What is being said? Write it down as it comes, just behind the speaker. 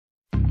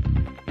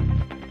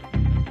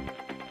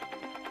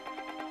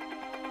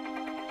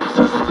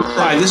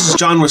Hi, this is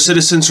John with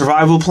Citizen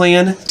Survival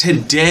Plan.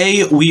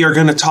 Today we are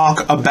going to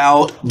talk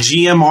about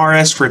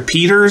GMRS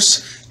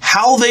repeaters,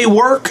 how they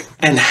work,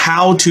 and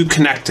how to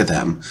connect to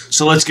them.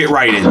 So let's get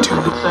right into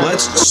it.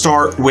 Let's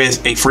start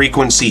with a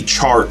frequency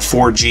chart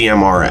for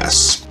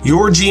GMRS.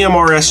 Your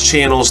GMRS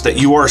channels that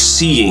you are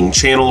seeing,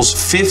 channels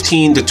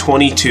 15 to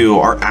 22,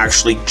 are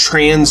actually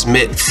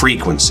transmit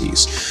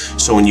frequencies.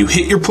 So when you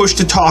hit your push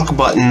to talk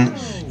button,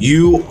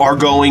 you are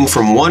going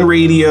from one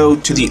radio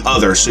to the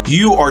other. So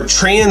you are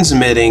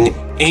transmitting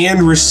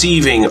and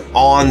receiving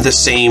on the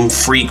same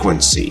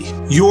frequency.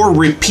 Your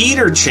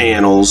repeater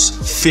channels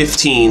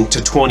 15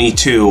 to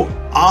 22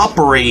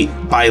 operate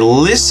by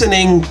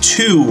listening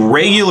to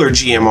regular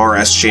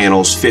GMRS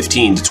channels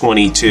 15 to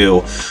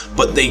 22,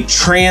 but they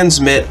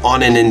transmit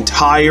on an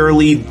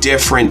entirely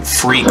different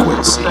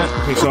frequency.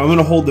 Okay, so I'm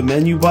gonna hold the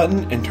menu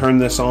button and turn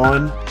this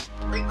on.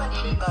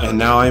 And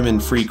now I'm in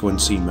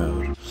frequency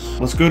mode.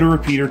 Let's go to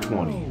repeater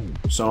 20.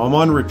 So I'm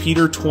on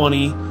repeater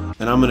 20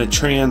 and I'm going to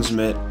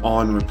transmit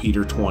on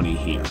repeater 20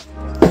 here.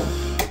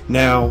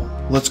 Now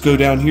let's go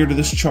down here to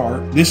this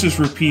chart. This is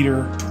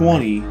repeater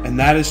 20 and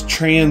that is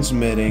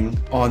transmitting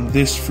on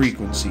this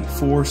frequency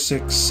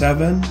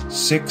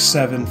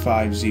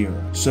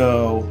 467-6750.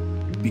 So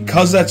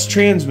because that's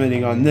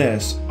transmitting on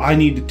this, I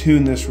need to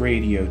tune this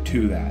radio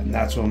to that, and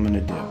that's what I'm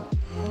going to do.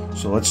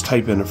 So let's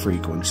type in a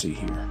frequency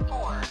here.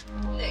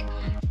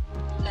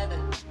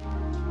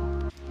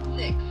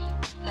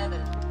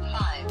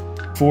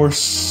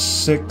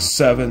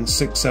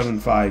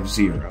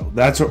 467-6750.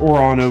 That's what we're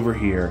on over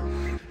here,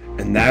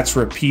 and that's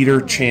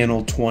repeater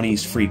channel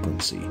 20's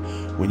frequency.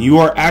 When you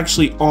are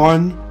actually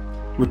on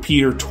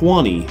repeater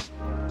 20,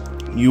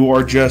 you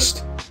are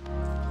just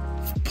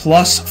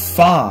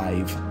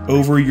 +5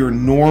 over your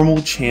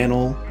normal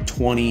channel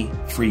 20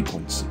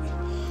 frequency.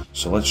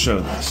 So let's show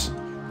this.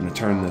 I'm going to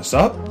turn this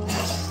up.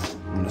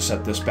 I'm going to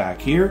set this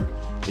back here,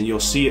 and you'll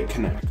see it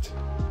connect.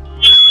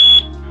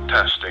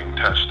 Testing,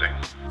 testing.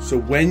 So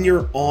when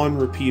you're on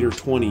repeater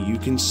 20, you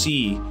can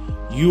see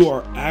you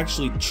are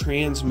actually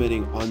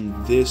transmitting on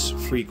this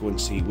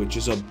frequency, which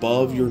is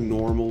above your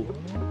normal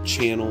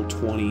channel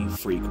 20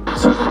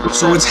 frequency.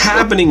 So what's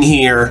happening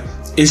here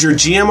is your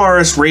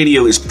GMRS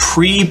radio is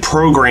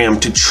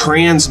pre-programmed to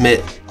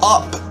transmit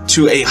up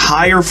to a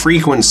higher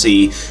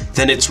frequency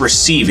than it's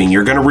receiving.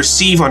 You're going to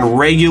receive on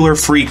regular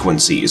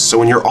frequencies. So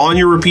when you're on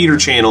your repeater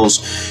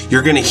channels,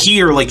 you're going to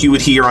hear like you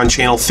would hear on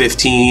channel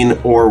 15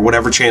 or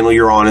whatever channel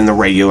you're on in the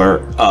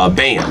regular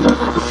band.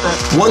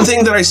 One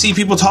thing that I see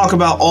people talk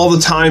about all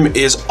the time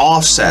is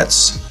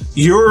offsets.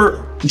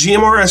 Your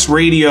GMRS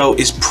radio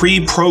is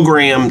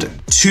pre-programmed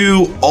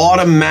to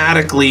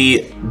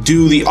automatically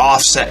do the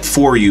offset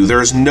for you.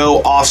 There's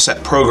no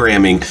offset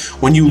programming.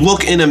 When you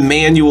look in a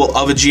manual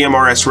of a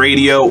GMRS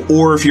radio,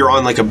 or if you're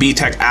on like a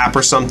Btech app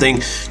or something,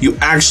 you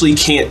actually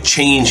can't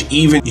change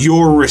even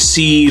your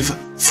receive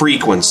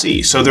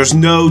frequency. So there's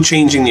no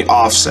changing the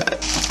offset.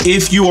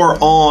 If you are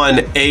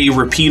on a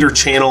repeater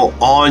channel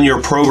on your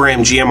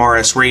programmed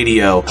GMRS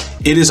radio,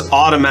 it is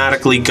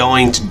automatically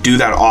going to do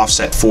that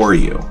offset for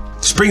you.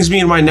 This brings me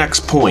to my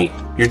next point.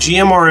 Your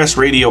GMRS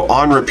radio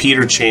on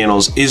repeater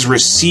channels is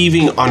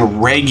receiving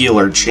on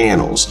regular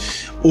channels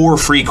or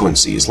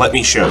frequencies. Let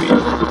me show you.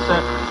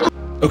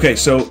 Okay,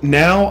 so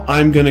now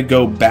I'm going to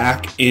go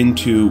back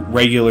into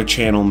regular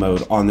channel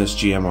mode on this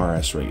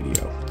GMRS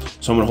radio.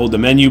 So I'm going to hold the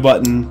menu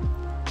button.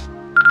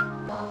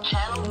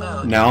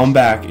 Now I'm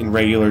back in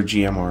regular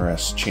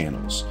GMRS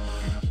channels.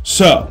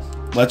 So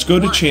let's go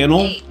to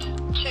channel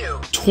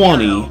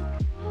 20.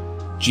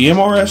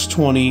 GMRS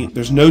 20,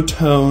 there's no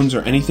tones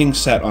or anything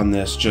set on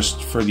this,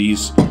 just for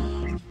these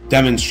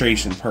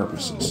demonstration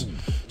purposes.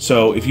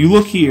 So if you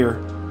look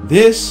here,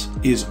 this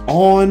is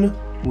on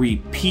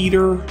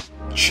repeater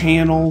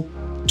channel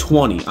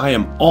 20. I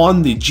am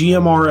on the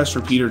GMRS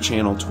repeater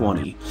channel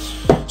 20.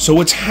 So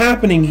what's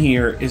happening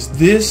here is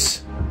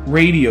this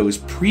radio is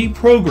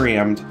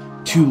pre-programmed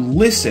to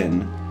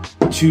listen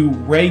to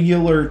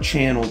regular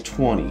channel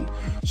 20.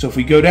 So if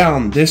we go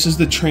down, this is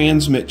the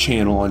transmit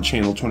channel on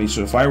channel 20.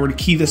 So if I were to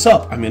key this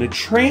up, I'm going to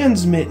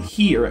transmit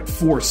here at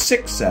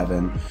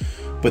 467,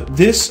 but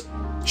this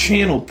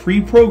channel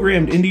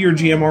pre-programmed into your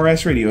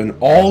GMRS radio, and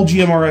all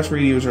GMRS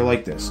radios are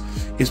like this,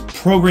 is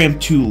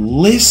programmed to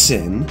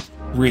listen,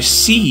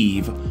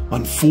 receive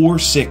on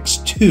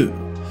 462.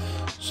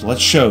 So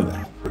let's show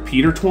that.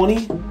 Repeater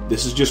 20,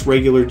 this is just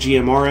regular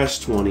GMRS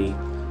 20,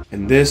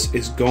 and this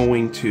is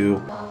going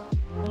to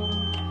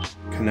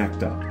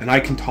connect up, and I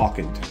can talk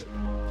into it.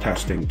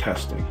 Testing,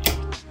 testing.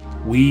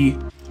 We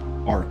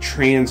are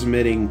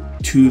transmitting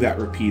to that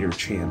repeater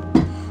channel.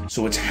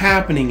 So what's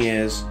happening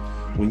is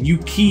when you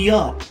key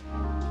up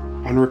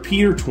on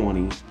repeater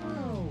 20,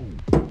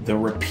 the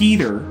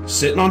repeater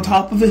sitting on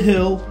top of a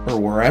hill or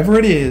wherever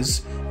it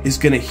is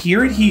going to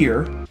hear it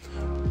here,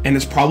 and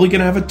it's probably going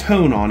to have a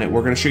tone on it. We're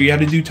going to show you how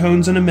to do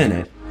tones in a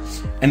minute,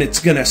 and it's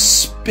going to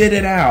spit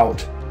it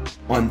out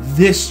on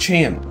this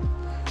channel.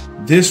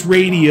 This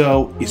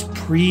radio is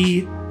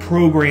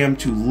programmed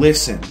to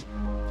listen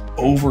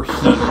over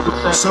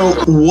here. So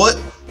what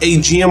a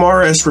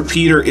GMRS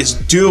repeater is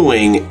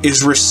doing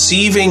is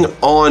receiving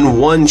on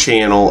one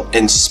channel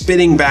and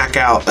spitting back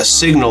out a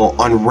signal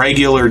on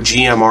regular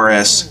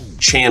GMRS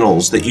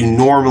channels that you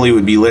normally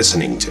would be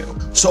listening to.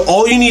 So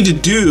all you need to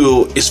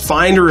do is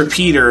find a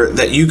repeater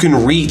that you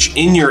can reach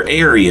in your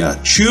area,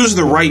 choose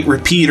the right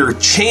repeater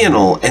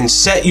channel, and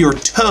set your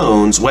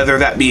tones, whether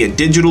that be a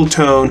digital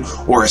tone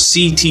or a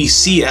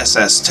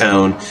CTCS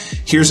tone.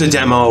 Here's a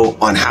demo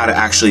on how to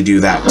actually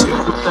do that too.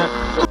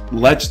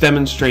 Let's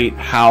demonstrate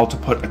how to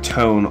put a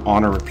tone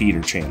on a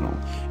repeater channel.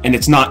 And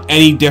it's not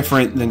any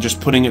different than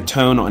just putting a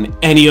tone on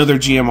any other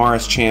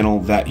GMRS channel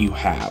that you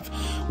have.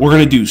 We're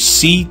going to do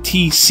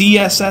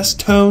CTCS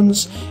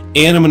tones,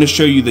 and I'm going to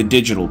show you the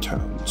digital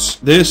tones.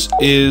 This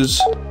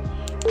is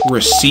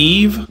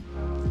Recieve,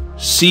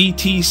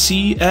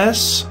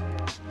 CTCS.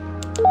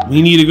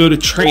 We need to go to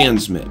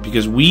transmit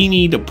because we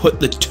need to put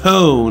the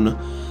tone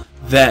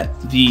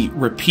that the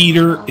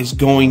repeater is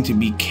going to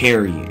be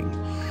carrying.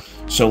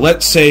 So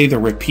let's say the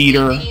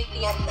repeater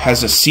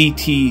has a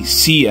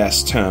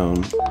CTCS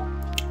tone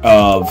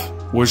of,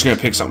 we're just going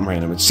to pick something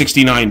random, it's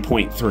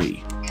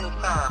 69.3.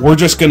 We're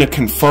just going to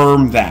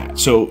confirm that.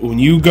 So when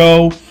you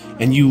go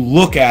and you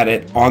look at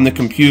it on the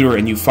computer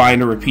and you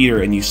find a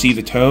repeater and you see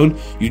the tone,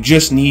 you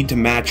just need to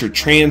match your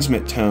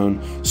transmit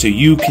tone so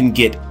you can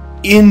get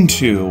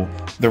into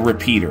the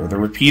repeater. The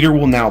repeater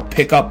will now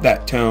pick up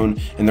that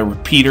tone and the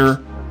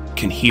repeater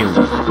can hear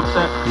you.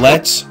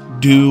 Let's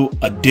do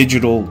a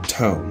digital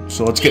tone.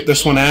 So let's get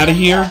this one out of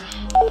here.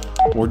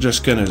 We're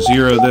just going to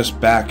zero this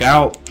back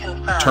out,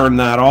 turn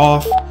that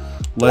off.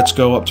 Let's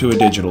go up to a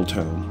digital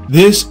tone.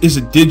 This is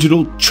a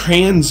digital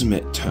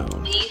transmit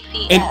tone.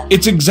 And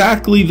it's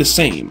exactly the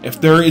same. If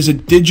there is a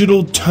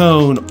digital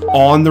tone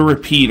on the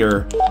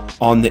repeater,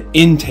 on the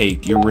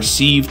intake, your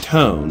receive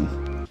tone,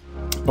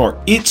 or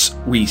its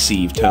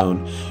receive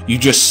tone, you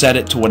just set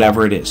it to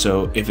whatever it is.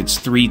 So if it's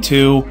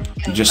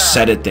 3.2, you just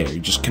set it there.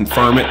 You just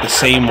confirm it the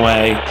same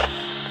way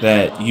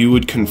that you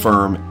would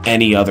confirm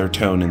any other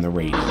tone in the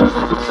radio.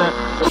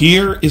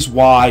 Here is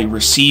why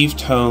receive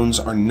tones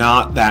are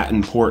not that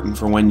important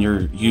for when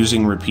you're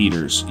using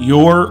repeaters.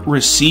 Your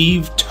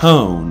receive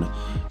tone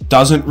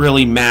doesn't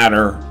really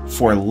matter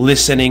for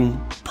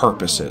listening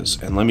purposes,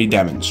 and let me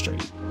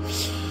demonstrate.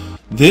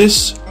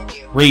 This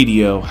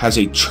radio has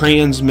a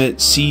transmit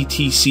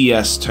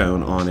CTCS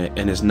tone on it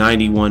and is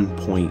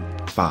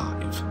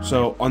 91.5.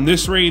 So on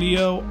this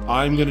radio,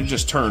 I'm going to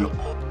just turn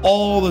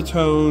all the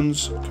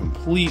tones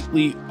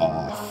completely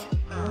off.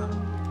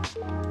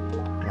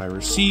 My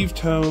receive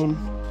tone.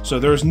 So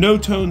there's no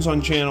tones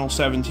on channel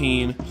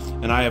 17,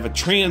 and I have a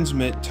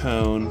transmit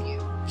tone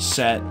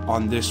set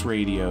on this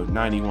radio,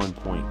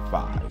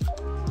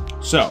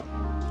 91.5. So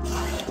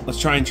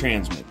let's try and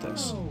transmit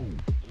this.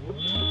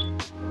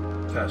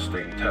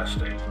 Testing,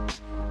 testing.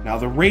 Now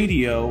the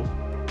radio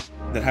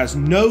that has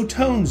no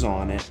tones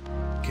on it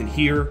can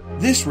hear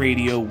this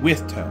radio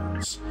with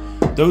tones.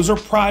 Those are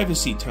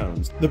privacy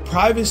tones. The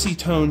privacy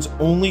tones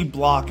only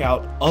block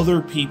out other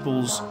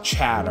people's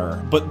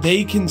chatter, but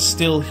they can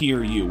still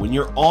hear you. When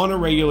you're on a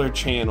regular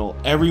channel,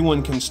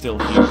 everyone can still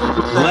hear you.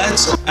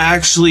 Let's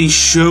actually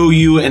show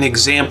you an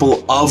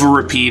example of a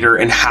repeater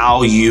and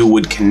how you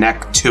would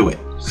connect to it.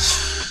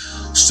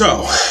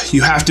 So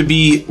you have to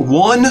be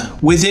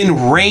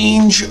within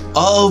range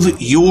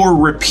of your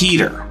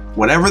repeater.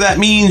 Whatever that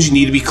means, you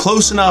need to be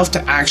close enough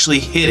to actually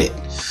hit it.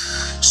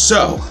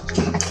 So,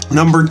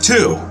 number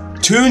 2,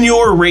 tune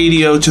your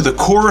radio to the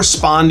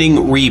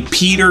corresponding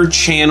repeater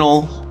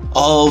channel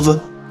of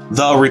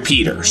the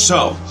repeater.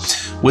 So,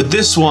 with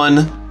this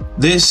one,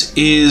 this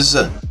is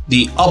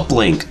the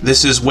uplink.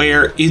 This is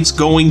where it's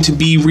going to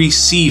be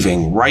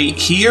receiving right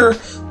here,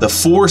 the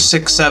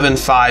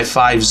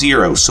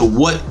 467550. So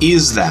what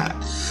is that?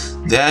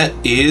 That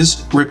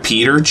is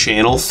repeater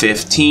channel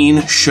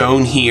 15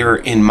 shown here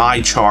in my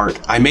chart.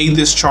 I made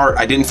this chart.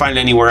 I didn't find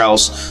it anywhere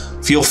else.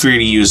 Feel free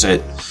to use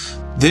it.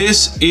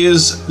 This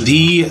is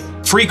the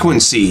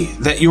frequency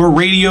that your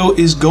radio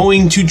is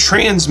going to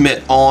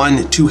transmit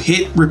on to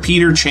hit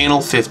repeater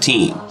channel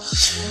 15.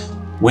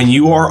 When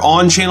you are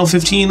on channel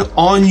 15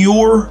 on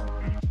your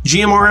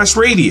GMRS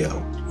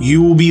radio,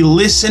 you will be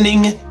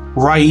listening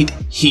right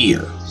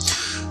here.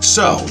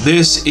 So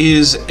this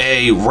is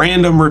a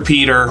random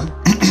repeater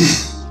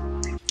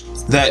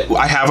that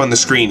I have on the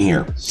screen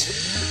here.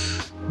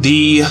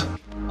 The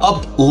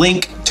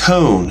uplink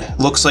tone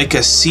looks like a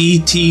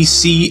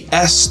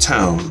CTCS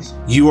tone.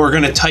 You are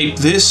going to type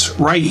this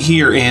right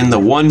here in the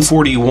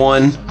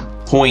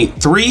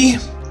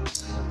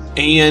 141.3,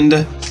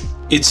 and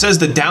it says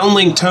the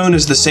downlink tone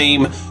is the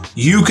same.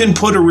 You can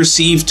put a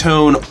receive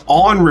tone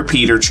on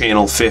repeater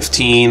channel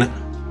 15,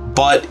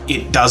 but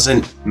it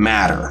doesn't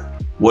matter.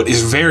 What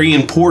is very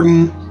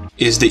important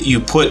is that you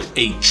put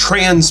a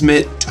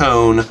transmit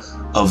tone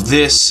of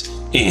this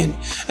in.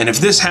 And if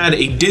this had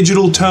a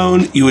digital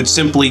tone, you would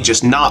simply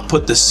just not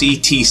put the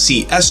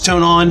CTCS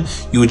tone on.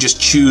 You would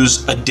just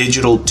choose a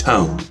digital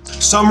tone.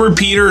 Some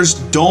repeaters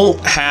don't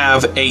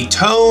have a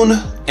tone,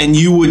 and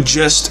you would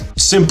just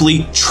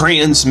simply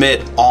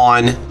transmit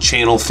on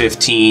channel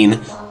 15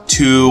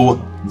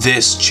 to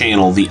this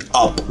channel, the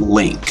up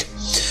link,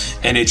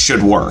 and it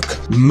should work.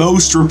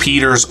 Most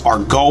repeaters are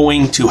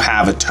going to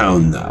have a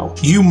tone though.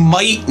 You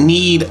might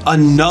need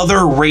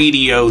another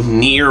radio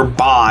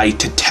nearby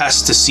to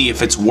test to see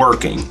if it's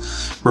working.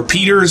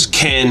 Repeaters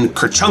can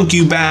kerchunk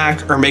you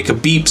back or make a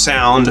beep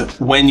sound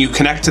when you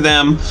connect to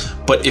them,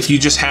 but if you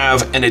just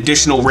have an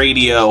additional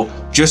radio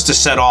just to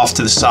set off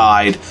to the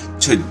side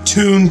to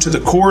tune to the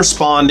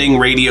corresponding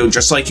radio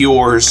just like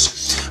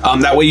yours,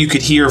 that way you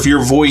could hear if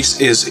your voice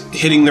is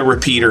hitting the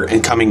repeater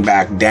and coming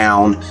back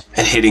down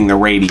and hitting the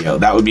radio.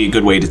 That would be a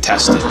good way to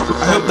test it.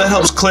 I hope that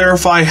helps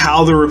clarify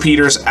how the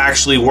repeaters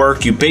actually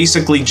work. You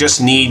basically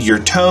just need your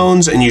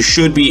tones and you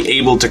should be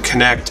able to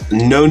connect.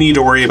 No need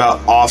to worry about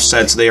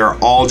offsets. They are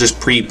all just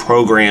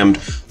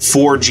pre-programmed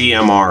for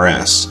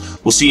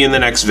GMRS. We'll see you in the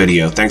next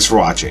video. Thanks for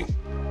watching.